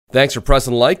Thanks for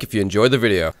pressing like if you enjoyed the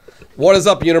video. What is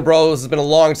up, Unibros? It's been a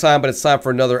long time, but it's time for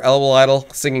another LOL Idol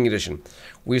singing edition.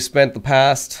 We've spent the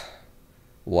past,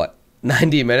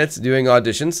 90 minutes doing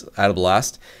auditions. I had a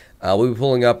blast. We'll be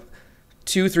pulling up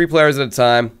 2-3 players at a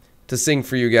time to sing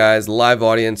for you guys. The live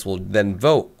audience will then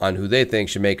vote on who they think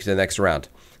should make it to the next round.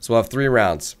 So we'll have 3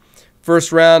 rounds.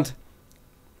 First round,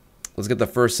 let's get the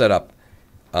first set up.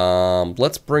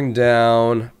 Let's bring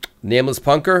down Nameless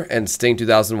Punker and Sting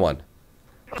 2001.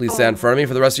 Please stand in front of me.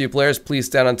 For the rest of you players, please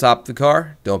stand on top of the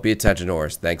car. Don't be attention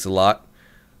whores. Thanks a lot.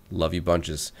 Love you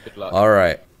bunches. Good luck. All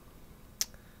right.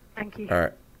 Thank you. All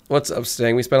right. What's up,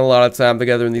 Sting? We spent a lot of time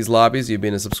together in these lobbies. You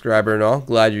being a subscriber and all.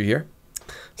 Glad you're here.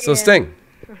 So, Yeah. Sting,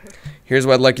 here's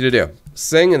what I'd like you to do.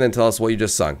 Sing and then tell us what you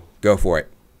just sung. Go for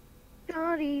it.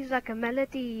 Melodies like a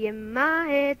melody in my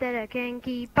head that I can't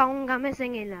keep on. Got me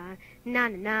singing like na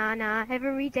na na na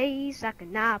every day's like a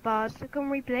napa, so can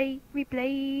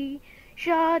replay.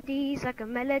 Shawty's like a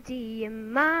melody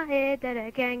in my head that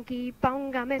I can't keep on.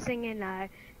 Got me singing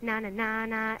like na na na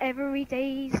na every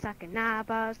day's like a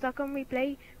napa, so can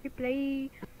replay.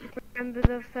 Remember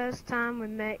the first time we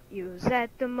met? You was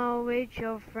at the mall with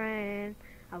your friend.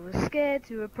 I was scared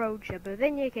to approach her, but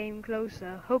then you came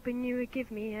closer, hoping you would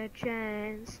give me a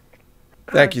chance.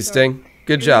 Thank you, Sting.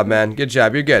 Good job, man. Good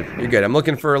job. You're good. You're good. I'm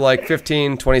looking for like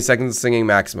 15, 20 seconds of singing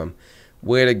maximum.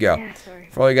 Way to go. Yeah, sorry.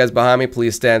 For all you guys behind me,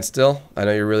 please stand still. I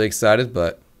know you're really excited,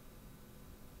 but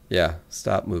yeah,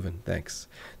 stop moving. Thanks.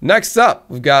 Next up,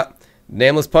 we've got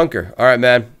Nameless Punker. All right,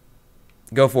 man.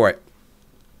 Go for it.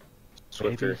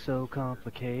 Swiftor. Baby, so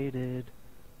complicated,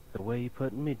 the way you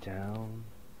putting me down.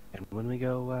 And when we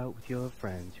go out with your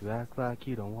friends, you act like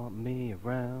you don't want me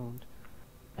around.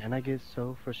 And I get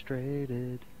so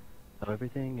frustrated, how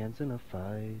everything ends in a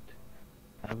fight.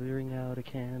 I bring out a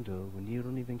candle when you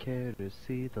don't even care to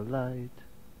see the light.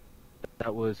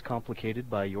 That was Complicated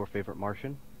by Your Favorite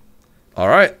Martian. All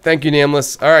right. Thank you,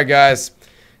 Nameless. All right, guys.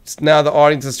 It's now the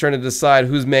audience's turn to decide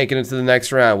who's making it to the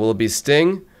next round. Will it be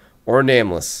Sting or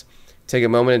Nameless? Take a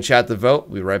moment and chat the vote.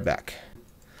 We'll be right back.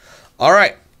 All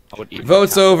right.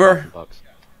 Vote's over.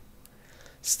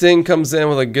 Sting comes in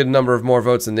with a good number of more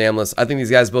votes than Nameless. I think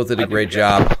these guys both did a great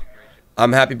job.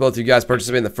 I'm happy both of you guys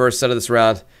participated in the first set of this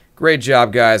round. Great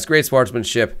job, guys. Great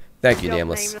sportsmanship. Thank you,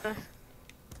 Nameless.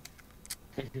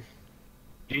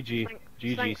 GG.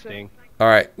 GG, Sting. All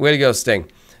right. Way to go, Sting.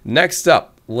 Next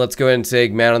up, let's go ahead and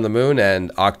take Man on the Moon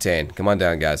and Octane. Come on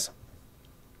down, guys.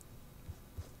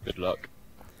 Good luck.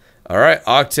 All right,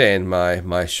 Octane,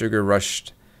 my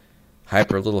sugar-rushed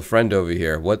hyper little friend over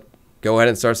here. What? Go ahead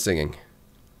and start singing.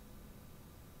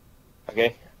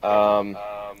 Okay.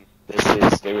 This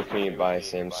is "Stay With Me" by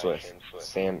Sam Swift.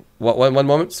 Sam. What? One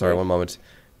moment. Sorry, one moment.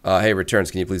 Hey, Returns,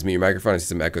 can you please mute your microphone? I see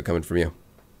some echo coming from you.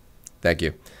 Thank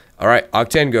you. All right,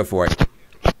 Octane, go for it.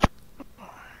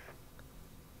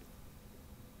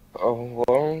 Oh,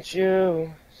 won't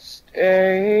you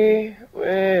stay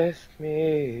with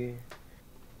me?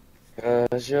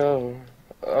 'Cause you're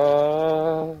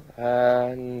all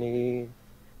I need.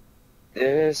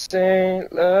 This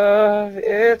ain't love,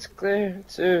 it's clear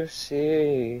to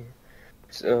see.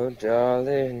 So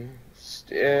darling,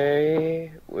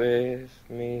 stay with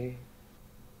me.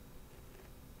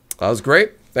 That was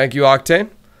great. Thank you, Octane.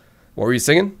 What were you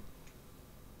singing?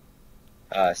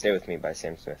 "Stay With Me" by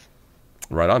Sam Smith.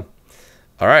 Right on.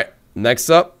 All right, next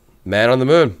up, Man on the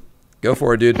Moon. Go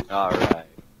for it, dude. Alright.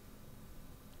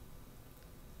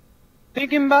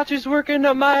 Thinking about just working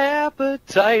up my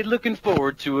appetite. Looking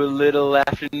forward to a little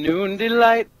afternoon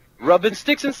delight. Rubbing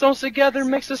sticks and stones together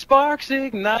makes the sparks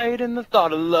ignite. And the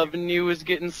thought of loving you is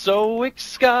getting so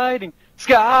exciting.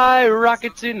 Sky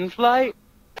rockets in flight.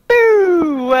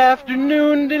 Ooh,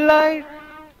 afternoon delight.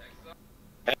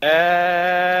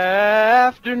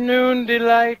 Afternoon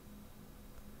delight.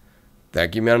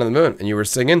 Thank you, Man on the Moon. And you were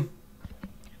singing?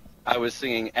 I was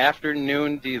singing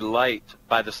Afternoon Delight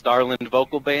by the Starland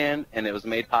Vocal Band, and it was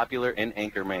made popular in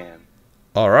Anchorman.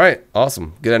 All right,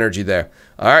 awesome. Good energy there.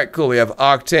 All right, cool. We have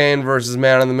Octane versus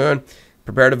Man on the Moon.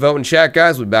 Prepare to vote in chat,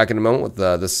 guys. We'll be back in a moment with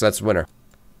this set's winner.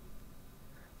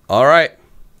 All right.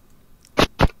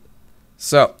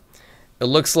 So, it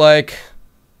looks like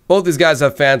both these guys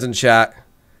have fans in chat.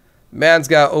 Man's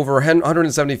got over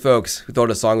 170 folks who thought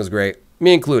his song was great,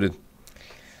 me included.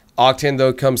 Octane,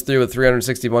 though, comes through with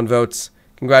 361 votes.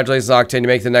 Congratulations, Octane. You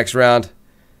make the next round.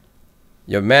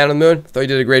 You have Man on the Moon. Thought you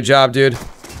did a great job, dude.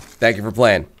 Thank you for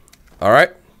playing. All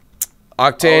right.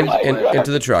 Octane,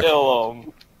 into the truck.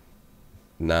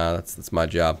 Nah, that's my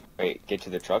job. Wait, get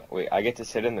to the truck? Wait, I get to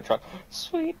sit in the truck?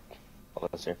 Sweet. Hold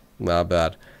on, sir. Not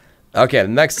bad. Okay,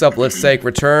 next up, let's take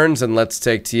Returns and let's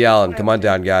take T. Allen. Come on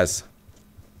down, guys.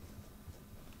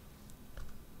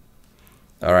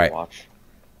 All right. Watch.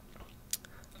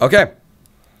 Okay.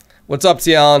 What's up,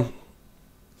 T. Allen?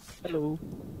 Hello.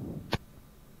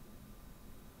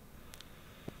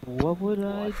 What would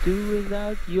I do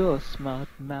without your smart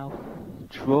mouth?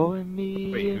 Drawing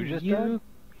me Wait, who and just you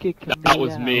kicking me That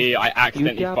was out. me. I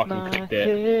accidentally You got fucking my clicked it.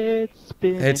 head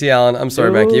spinning. Hey, T. Allen. I'm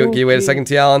sorry, man. Can you wait a second,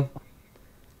 T. Allen?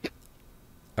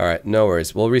 All right. No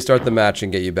worries. We'll restart the match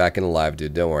and get you back in live,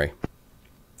 dude. Don't worry.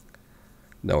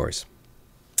 No worries.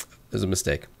 There's a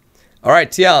mistake. All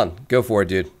right, T. Allen. Go for it,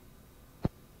 dude.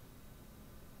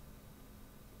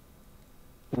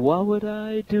 What would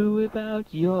I do without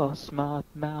your smart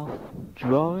mouth?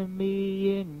 Drawing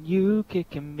me in, you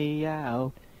kicking me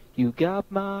out. You got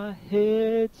my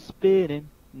head spinning,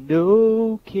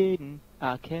 no kidding.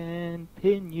 I can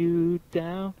pin you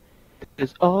down.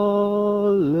 'Cause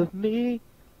all of me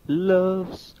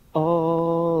loves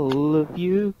all of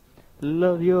you.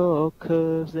 Love your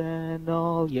curves and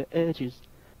all your edges,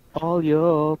 all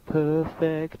your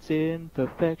perfect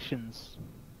imperfections.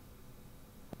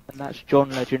 And that's John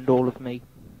Legend, all of me.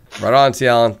 Right on, T.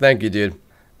 Allen. Thank you, dude.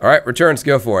 All right, returns.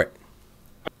 Go for it.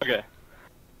 Okay.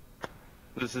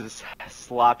 This is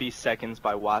Sloppy Seconds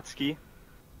by Watsky.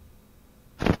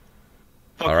 Fuck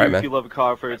All right, you man. if you love a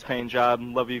car for its paint job.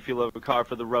 Love you if you love a car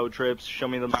for the road trips. Show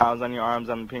me the miles on your arms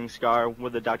on the pink scar where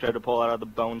the doctor had to pull out of the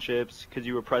bone chips. 'Cause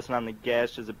you were pressing on the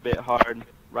gas just a bit hard.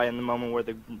 Right in the moment where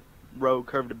the road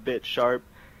curved a bit sharp.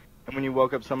 And when you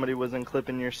woke up, somebody was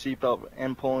unclipping your seatbelt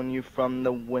and pulling you from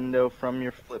the window from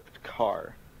your flipped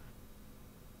car.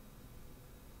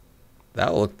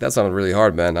 That sounded really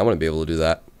hard, man. I wouldn't be able to do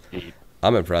that.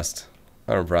 I'm impressed.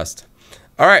 I'm impressed.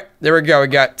 All right, there we go. We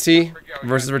got T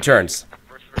versus returns.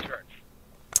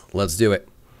 Let's do it.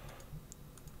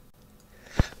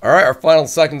 All right, our final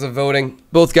seconds of voting.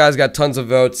 Both guys got tons of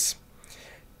votes.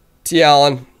 T.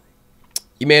 Allen,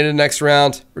 you made it to the next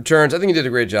round. Returns, I think you did a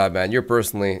great job, man.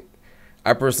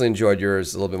 I personally enjoyed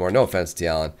yours a little bit more. No offense, T.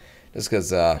 Allen, just because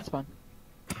That's fine.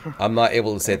 I'm not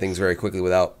able to say things very quickly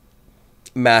without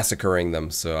massacring them.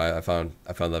 So I found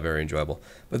that very enjoyable.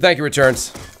 But thank you,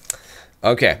 returns.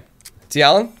 Okay, T.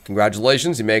 Allen,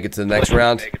 congratulations. You make it to the next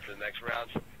round.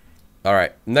 All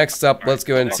right, next up, let's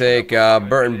go ahead and take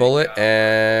Burton Bullet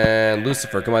and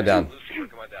Lucifer. Come on down.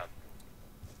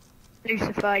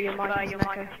 Lucifer, your mic is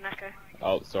an echo.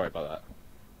 Oh, sorry about that.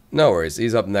 No worries.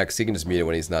 He's up next. He can just mute it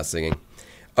when he's not singing.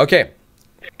 Okay,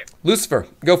 Lucifer,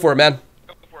 go for it, man.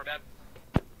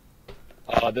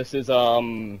 This is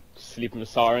Sleeping with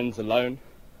Sirens Alone.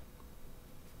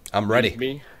 I'm ready. Leave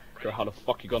me? Girl, how the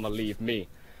fuck you gonna leave me?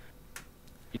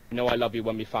 You know I love you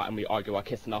when we fight and we argue, I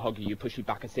kiss and I hug you. You push me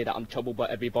back and say that I'm trouble,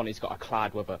 but everybody's got a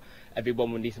clad with her.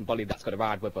 Everyone will need somebody that's got a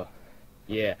ride with her.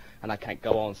 Yeah, and I can't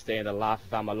go on staying alive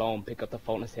if I'm alone. Pick up the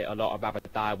phone and say a lot, I'd rather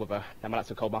die with her. Now my lights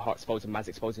so cold, my heart's frozen, man's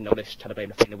exposing no this. Trying to blame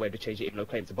the thing, the way to change it, even though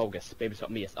claims are bogus. Maybe it's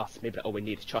not me, it's us. Maybe all we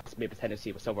need is trust. Maybe the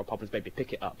tendency will solve our problems, baby,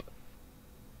 pick it up.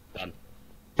 Done.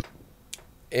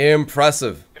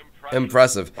 Impressive.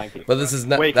 Impressive. Thank you. But this is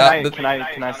not. Wait,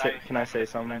 can I say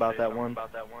something about that one?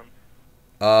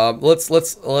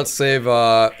 Let's save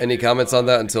any comments on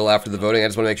that until after the voting. I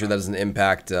just want to make sure that doesn't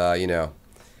impact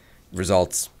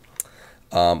results.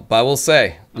 But I will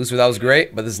say, Lucifer, that was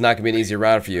great, but this is not going to be an easy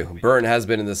round for you. Burton has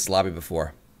been in this lobby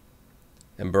before.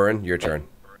 And Burton, your turn.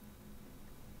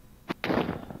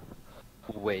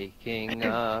 Waking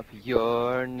up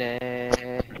your neighbors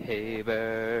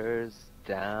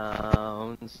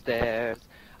downstairs.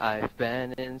 I've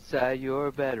been inside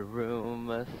your bedroom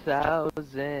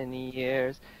 1,000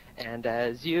 years. And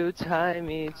as you tie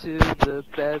me to the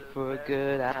bed for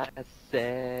good, I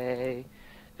say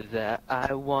that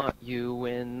I want you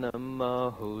in the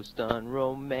most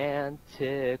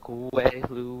unromantic way.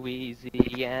 Louisiana,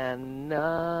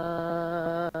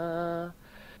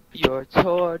 you're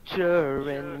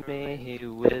torturing me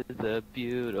with a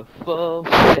beautiful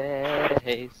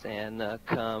face. And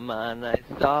come on, I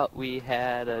thought we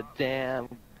had a damn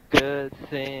good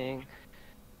thing.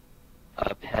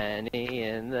 A penny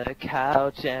in the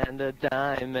couch and a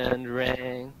diamond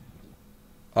ring.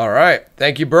 All right.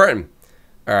 Thank you, Burton.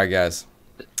 All right, guys.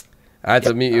 I had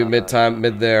to mute you mid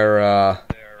there,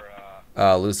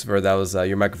 Lucifer. That was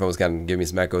your microphone was kind of giving me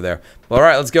some echo there. But all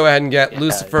right, let's go ahead and get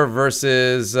Lucifer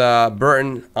versus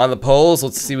Burton on the polls.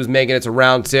 Let's see who's making it to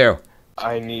round 2.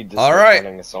 I need to All start right.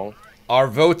 running a song. Our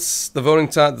votes, the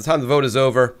time to vote is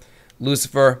over.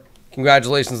 Lucifer,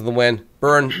 congratulations on the win.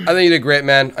 Burton, I think you did great,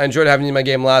 man. I enjoyed having you in my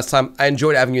game last time. I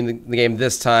enjoyed having you in the game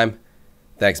this time.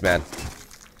 Thanks, man.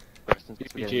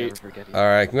 All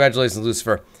right, congratulations,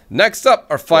 Lucifer. Next up,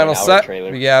 our final set,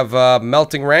 we have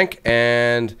Melting Rank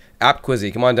and App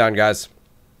Quizzy. Come on down, guys.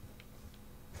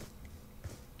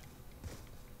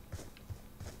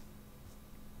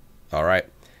 All right.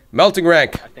 Melting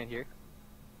rank. I stand here.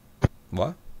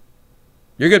 What?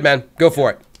 You're good, man. Go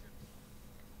for it.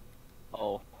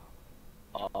 Oh.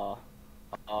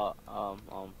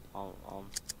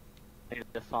 Sing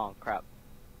the song. Crap.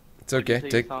 It's okay. Sing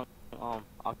Take. the song.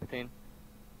 Octane.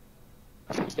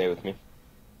 Stay with me.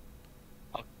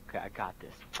 Okay, I got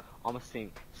this. I'ma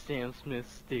sing Sam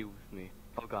Smith, Stay With Me.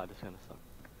 Oh god, this kind of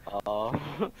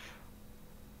song.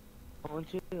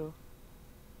 Won't you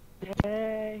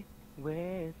stay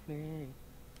with me?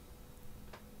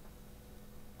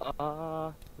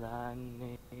 All I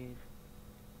need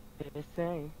is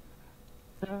say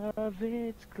love,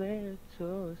 it's clear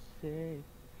to see.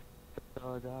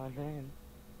 So darling,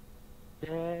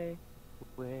 stay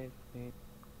with me.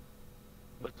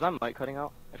 Was that mic cutting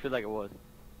out? I feel like it was.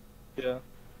 Yeah.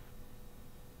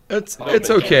 It's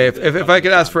okay. If I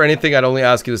could ask for anything, I'd only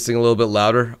ask you to sing a little bit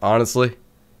louder. Honestly.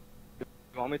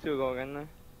 You want me to go again then?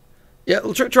 Yeah,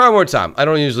 try one more time. I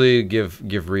don't usually give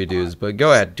redos, but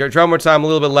go ahead. Try one more time, a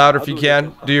little bit louder if you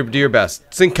can. Do your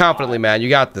best. Sing confidently, man. You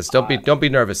got this. Don't be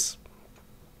nervous.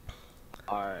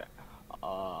 Alright.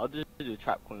 I'll just do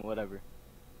Trap Queen, whatever.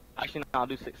 Actually, no, I'll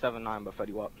do 679 by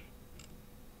Fetty Wap.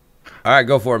 All right,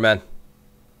 go for it, man.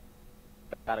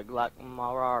 Got a Glock in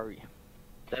my Rari.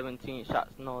 17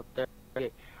 shots, no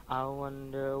 38. I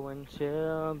wonder when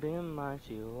she'll be mine.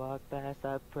 She walk past,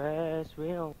 I press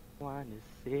real. Want to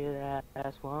see that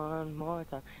ass one more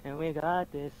time. And we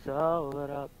got this sold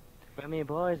up. Remy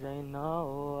boys, they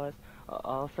know us.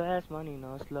 All fast money,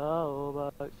 no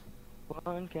slow bucks.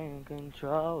 One can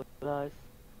control us.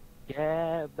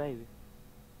 Yeah, baby.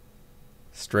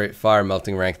 Straight fire,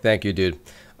 melting rank. Thank you, dude.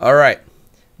 All right.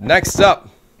 Next up,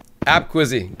 App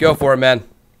Quizzy. Go for it, man.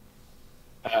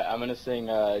 I'm gonna sing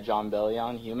John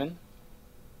Bellion, Human.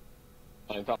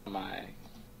 On top of my.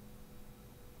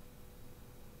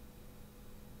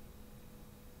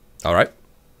 All right.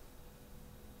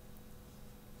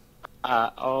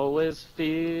 I always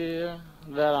fear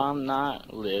that I'm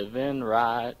not living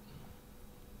right.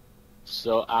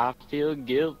 So I feel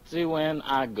guilty when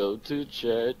I go to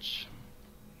church.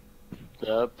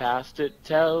 The pastor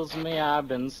tells me I've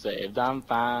been saved, I'm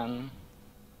fine.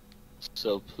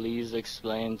 So please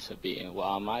explain to me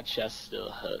why my chest still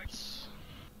hurts.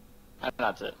 And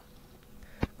that's it.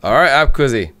 All right, App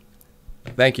Quizzy.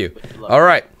 Thank you. All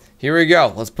right, here we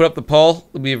go. Let's put up the poll.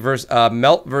 It'll be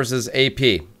Melt versus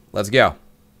AP. Let's go.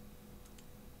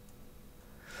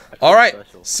 All right,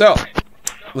 so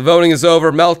the voting is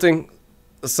over. Melting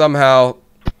somehow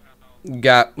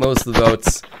got most of the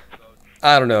votes.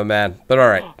 I don't know, man. But all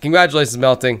right. Congratulations,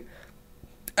 Melting.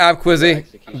 App Quizzy.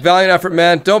 Valiant effort,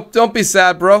 man. Don't be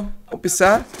sad, bro. Don't be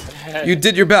sad. You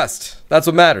did your best. That's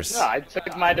what matters. No, I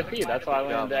took my defeat. That's why I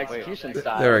went into execution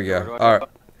style. There we go. All right.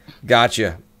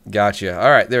 Gotcha.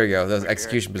 All right. There we go. That's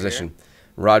execution position.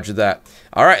 Roger that.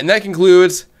 All right. And that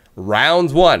concludes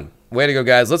round one. Way to go,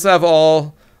 guys. Let's have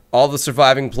all the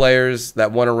surviving players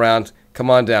that won a round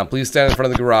come on down. Please stand in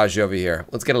front of the garage over here.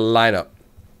 Let's get a lineup.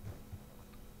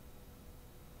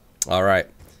 All right.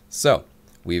 So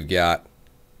we've got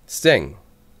Sting,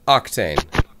 Octane,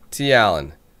 T.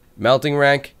 Allen, Melting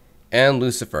Rank, and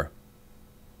Lucifer.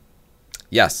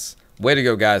 Yes. Way to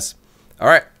go, guys. All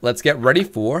right. Let's get ready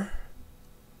for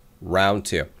round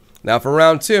two. Now, for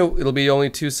round two, it'll be only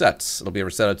 2 sets. It'll be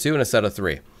a set of 2 and a set of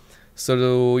 3.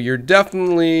 So you're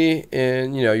definitely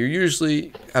in, you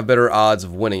usually have better odds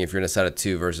of winning if you're in a set of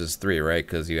 2 versus 3, right?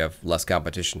 Because you have less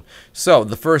competition. So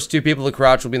the first 2 people to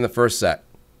crouch will be in the first set.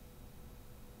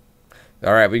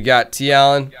 All right, we've got T.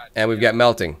 Allen and we've got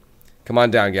Melting. Come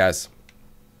on down, guys.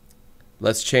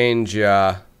 Let's have a change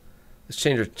of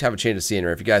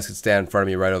scenery. If you guys could stand in front of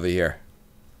me right over here.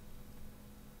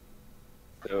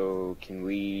 So, can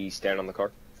we stand on the car?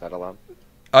 Is that allowed?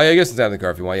 Oh, yeah, you guys can stand in the car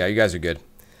if you want. Yeah, you guys are good.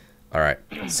 All right.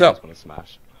 So, I just want to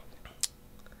smash.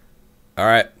 all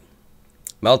right.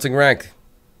 Melting Rank.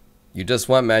 You just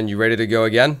went, man. You ready to go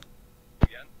again?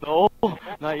 No,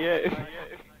 not yet.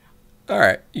 All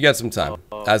right. You got some time.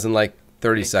 As in like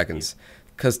 30 seconds.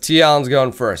 Because T. Allen's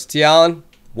going first. T. Allen,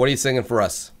 what are you singing for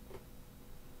us?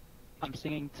 I'm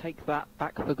singing Take That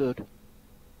Back for Good.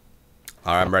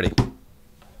 All right, I'm ready.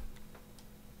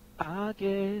 I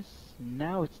guess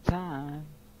now it's time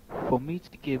for me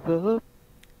to give up.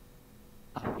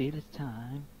 I feel it's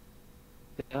time.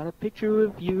 Got a picture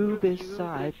of you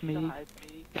beside me.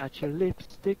 Got your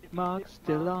lipstick mark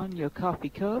still on your coffee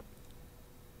cup.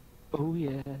 Oh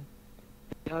yeah.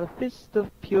 Got a fist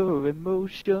of pure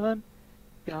emotion.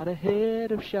 Got a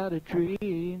head of shattered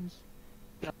dreams.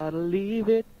 Gotta leave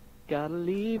it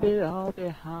all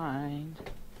behind.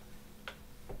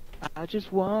 I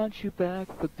just want you back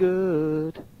for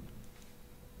good.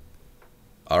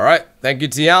 Thank you,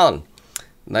 T. Allen.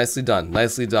 Nicely done.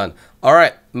 Nicely done. All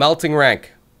right, melting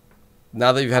rank.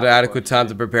 Now that you've had adequate time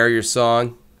to prepare your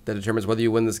song that determines whether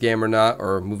you win this game or not,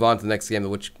 or move on to the next game,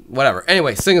 which, whatever.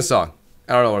 Anyway, sing a song.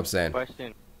 I don't know what I'm saying.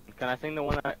 Question. Can I sing the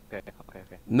one that... Okay.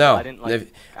 No. Well, I didn't,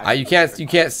 like, you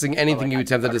can't sing anything you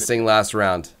attempted to sing last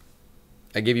round.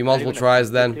 I gave you multiple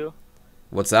tries then.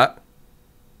 What's that?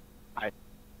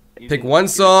 Pick one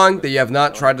song that you have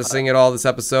not tried to sing at all this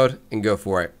episode and go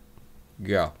for it.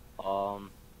 Go.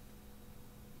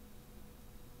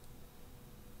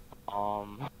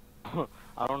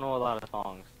 I don't know a lot of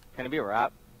songs. Can it be a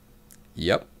rap?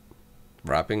 Yep.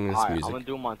 Rapping is Alright, music. I'm gonna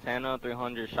do Montana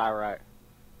 300 Chirac.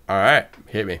 Alright,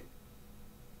 hit me.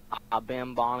 I've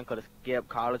been ballin' 'cause I skip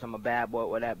college. I'm a bad boy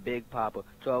with that big papa.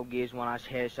 12 gauge when I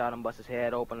headshot him, bust his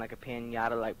head open like a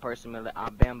pinata, like Percy Miller.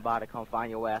 I've been by to come find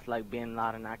your ass like Bin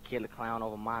Laden. I kill a clown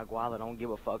over my guala. Don't give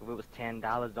a fuck if it was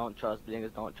 $10. Don't trust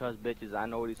niggas, don't trust bitches. I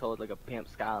know these hoes like a pimp.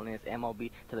 Skylin's MOB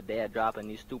to the dead drop, and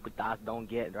these stupid thoughts don't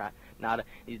get right. Now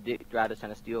these dick riders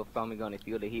trying to steal from me, gonna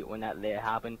feel the heat when that lead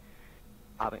hopping.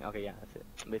 Okay, yeah, that's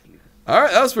it. Basically. All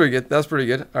right, that was pretty good. That was pretty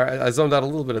good. All right, I zoned out a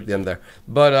little bit at the end there,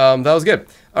 but that was good.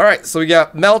 All right, so we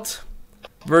got Melt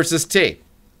versus T,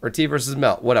 or T versus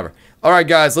Melt, whatever. All right,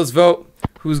 guys, let's vote.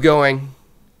 Who's going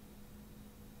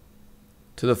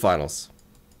to the finals?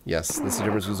 Yes, this is the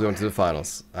difference. Who's going to the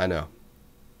finals? I know.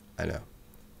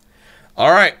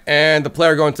 All right, and the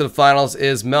player going to the finals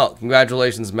is Melt.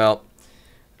 Congratulations, Melt.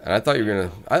 And I thought you were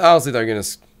gonna. I honestly thought you were gonna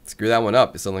screw that one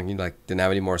up. It sounded like you didn't have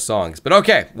any more songs. But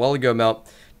okay, well we go,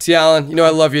 Melt. T. Allen, you know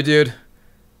I love you, dude.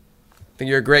 I think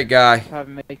you're a great guy.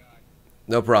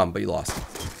 No problem, but you lost.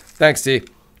 Thanks, T.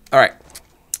 All right,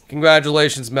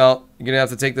 congratulations, Melt. You're gonna have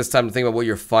to take this time to think about what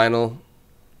your final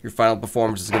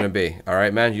performance is gonna be. All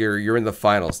right, man. You're in the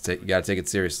finals. You gotta take it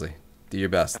seriously. Do your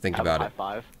best. Think about it. High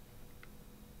five.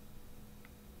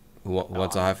 Who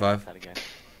wants a high five?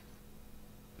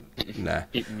 Nah.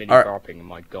 Keep mini All right. garping.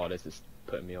 My God, this is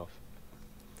putting me off.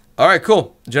 All right,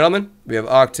 cool, gentlemen. We have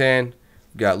Octane,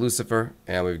 we've got Lucifer,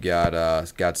 and we've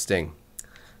got Sting.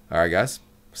 All right, guys,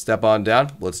 step on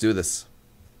down. Let's do this.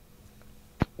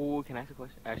 Ooh, can I ask a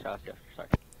question? Actually, sorry.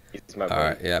 All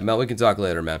right, yeah, Mel, we can talk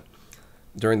later, man.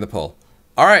 During the poll.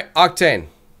 All right, Octane.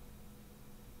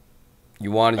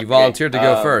 You volunteered to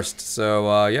go first,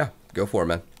 so yeah, go for it,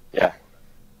 man. Yeah.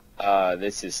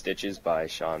 This is Stitches by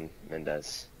Shawn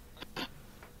Mendes.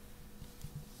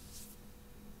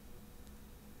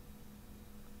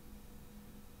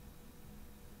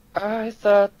 I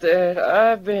thought that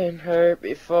I've been hurt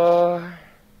before,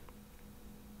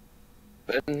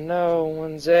 but no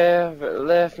one's ever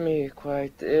left me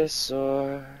quite this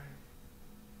sore.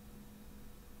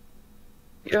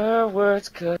 Your words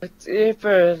cut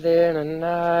deeper than a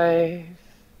knife.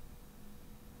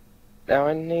 Now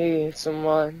I need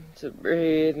someone to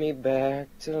breathe me back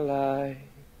to life.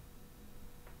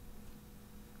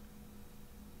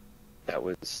 That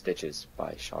was Stitches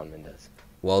by Shawn Mendes.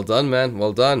 Well done, man.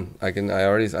 Well done. I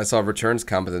saw Returns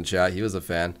comment in chat. He was a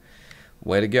fan.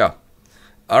 Way to go.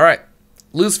 All right,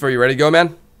 Lucifer, you ready to go,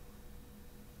 man?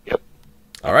 Yep.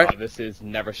 All right. This is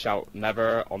Never Shout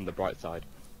Never on the Bright Side.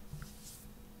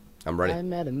 I'm ready. I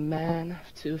met a man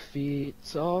 2 feet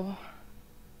tall.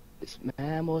 This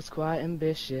man was quite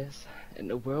ambitious in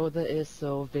a world that is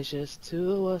so vicious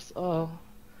to us all.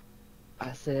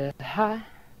 I said hi,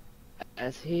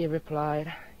 as he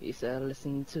replied. He said,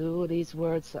 listen to these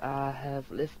words I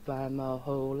have lived by my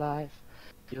whole life.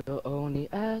 You're only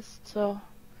as tall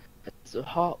as the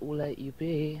heart will let you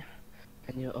be,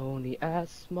 and you're only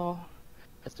as small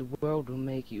as the world will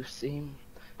make you seem.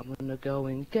 And when the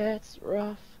going gets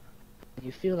rough, and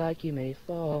you feel like you may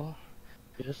fall,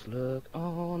 just look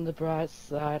on the bright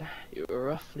side. You're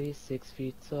roughly 6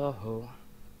 feet tall.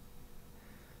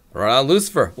 Right on,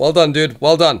 Lucifer. Well done, dude.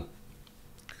 Well done.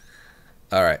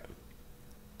 All right.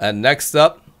 And next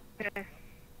up,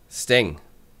 Sting.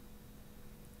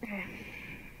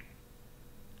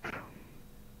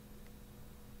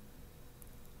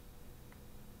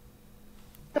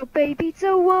 So baby,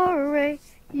 don't worry,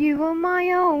 you are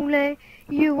my only.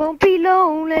 You won't be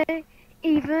lonely,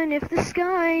 even if the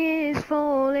sky is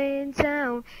falling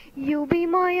down. You'll be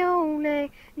my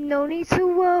only, no need to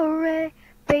worry.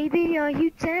 Baby, are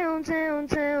you down, down,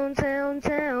 down, down,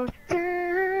 down,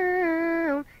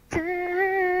 down, down?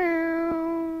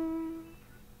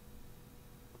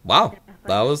 Wow,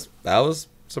 that was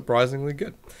surprisingly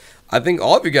good. I think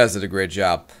all of you guys did a great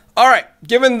job. All right,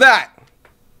 given that,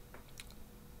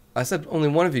 I said only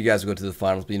one of you guys will go to the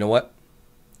finals, but you know what?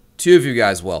 2 of you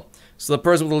guys will. So the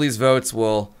person with the least votes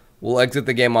will exit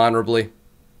the game honorably,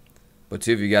 but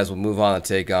 2 of you guys will move on and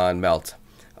take on Melt.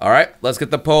 All right, let's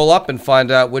get the poll up and find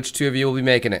out which two of you will be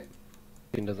making it.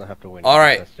 Doesn't have to win. All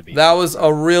right, that was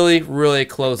a really, really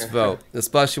close vote,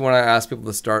 especially when I asked people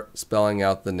to start spelling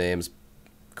out the names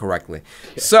correctly.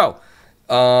 So,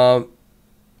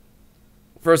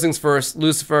 first things first,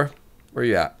 Lucifer, where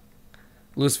you at?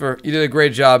 Lucifer, you did a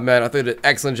great job, man. I thought you did an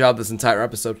excellent job this entire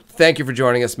episode. Thank you for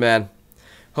joining us, man.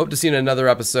 Hope to see you in another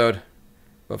episode.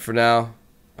 But for now,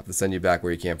 I have to send you back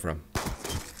where you came from.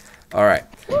 All right.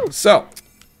 So,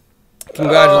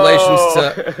 congratulations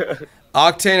to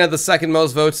Octane had the second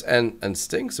most votes, and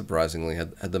Sting, surprisingly,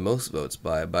 had the most votes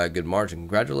by a good margin.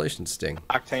 Congratulations, Sting.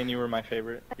 Octane, you were my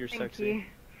favorite. You're sexy.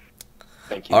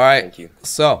 Thank you. All right. Thank you.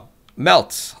 So,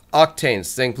 Melt, Octane,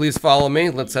 Sting, please follow me.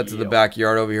 Let's head to the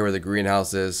backyard over here where the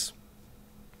greenhouse is.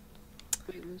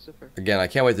 Again, I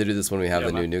can't wait to do this when we have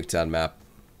the new Nuketown map.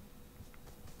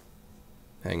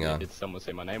 Hang on. Did someone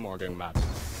say my name or going mad?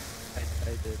 I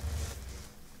did.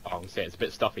 Oh, I'm saying it's a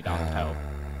bit stuffy down the hell.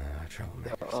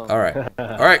 All right.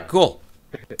 All right, cool.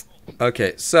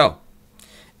 Okay, so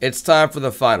it's time for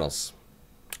the finals.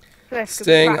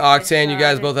 Sting, Octane, you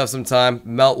guys both have some time.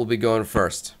 Melt will be going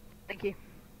first. Thank you.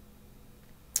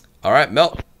 All right,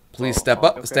 Melt, please step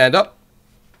up, stand up.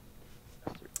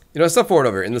 You know, step forward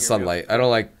over here in the sunlight. I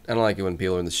don't like it when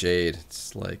people are in the shade.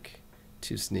 It's like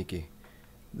too sneaky.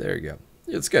 There you go.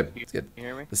 It's good. It's good. You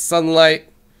hear me? The sunlight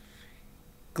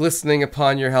glistening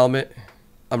upon your helmet.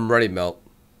 I'm ready, Melt.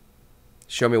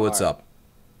 Show me what's up.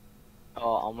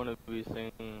 Oh, I'm gonna be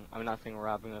singing. I'm not singing,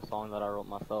 rapping a song that I wrote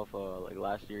myself like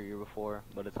last year, year before,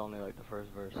 but it's only like the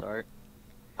first verse. Alright.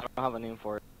 I don't have a name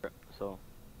for it, so.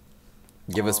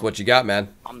 Give us what you got, man.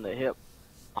 I'm the hip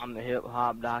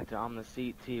hop doctor. I'm the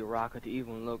CT rocker. To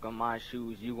even look at my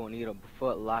shoes, you gon' need a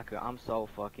foot locker. I'm so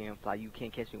fucking fly. You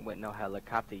can't catch me with no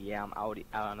helicopter. Yeah, I'm out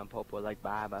on the popo like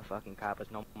bye by fucking coppers.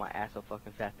 No, my ass so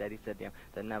fucking fast. Daddy said damn.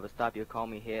 That never stop. You call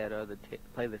me head of the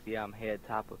playlist. Yeah, I'm head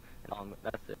topper. And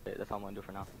that's it. That's all I'm gonna do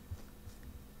for now.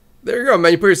 There you go,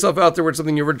 man. You put yourself out there with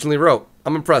something you originally wrote.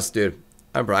 I'm impressed, dude.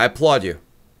 I applaud you.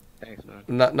 Thanks, man.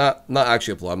 Not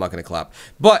actually applaud. I'm not gonna clap,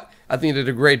 but I think you did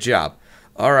a great job.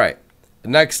 All right.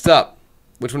 Next up,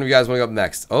 which one of you guys want to go up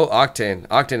next? Oh, Octane.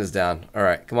 Octane is down. All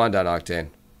right, come on down, Octane.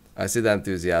 I see that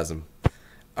enthusiasm.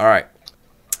 All right.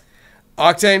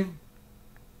 Octane,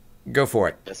 go for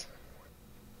it. Yes.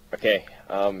 Okay,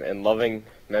 in loving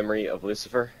memory of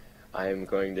Lucifer, I am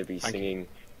going to be singing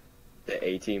the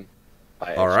A-Team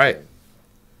by All right.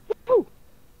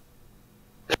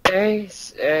 They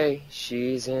say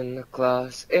she's in the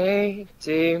class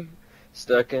A-Team,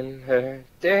 stuck in her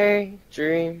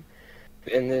daydream.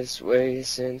 Been this way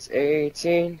since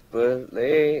 18, but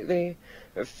lately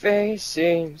her face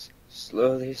seems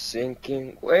slowly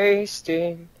sinking,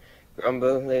 wasting,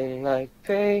 crumbling like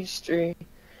pastry.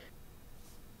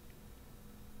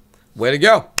 Way to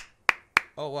go.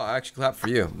 Oh, wow, I actually clapped for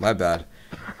you. My bad.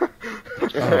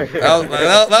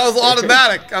 That was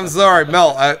automatic. I'm sorry,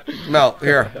 Mel. Mel,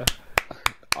 here.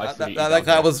 That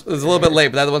clap was a little bit late,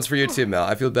 but that one's for you too, Mel.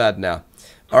 I feel bad now.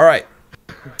 All right.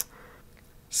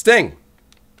 Sting.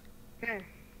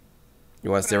 You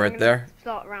want to stay right there?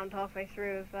 Start around halfway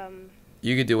through of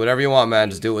You can do whatever you want, man.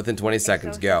 Just do it within 20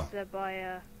 seconds. Go.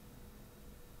 By,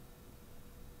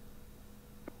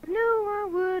 knew I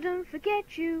wouldn't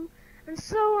forget you, and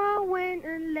so I went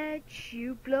and let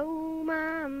you blow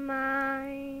my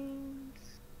mind.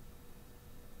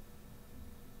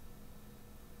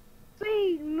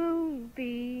 Sweet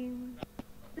moonbeam,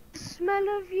 the smell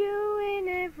of you in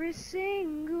every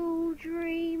single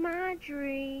dream I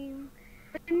dream.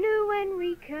 I knew when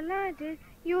we collided,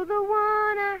 you're the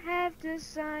one I have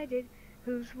decided,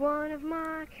 who's one of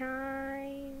my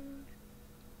kind.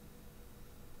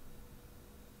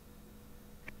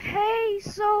 Hey,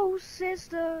 soul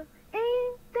sister,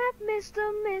 ain't that Mister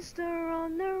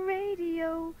on the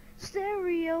radio,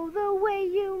 stereo, the way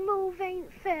you move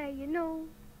ain't fair, you know.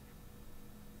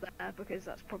 Because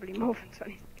that's probably more than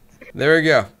 20 seconds. There we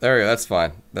go. There we go. That's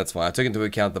fine. That's fine. I took into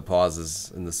account the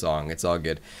pauses in the song. It's all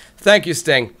good. Thank you,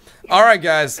 Sting. All right,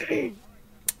 guys.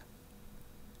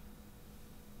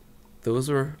 Those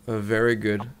were a very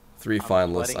good 3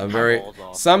 finalists. I'm very.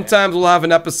 Sometimes we'll have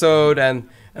an episode and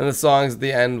the songs at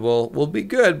the end will be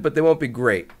good, but they won't be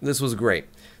great. This was great.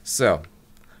 So,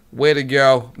 way to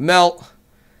go, Melt.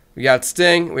 We got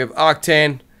Sting. We have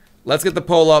Octane. Let's get the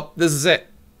poll up. This is it.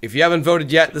 If you haven't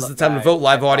voted yet, this is the time to vote,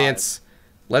 live audience.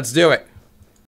 Let's do it.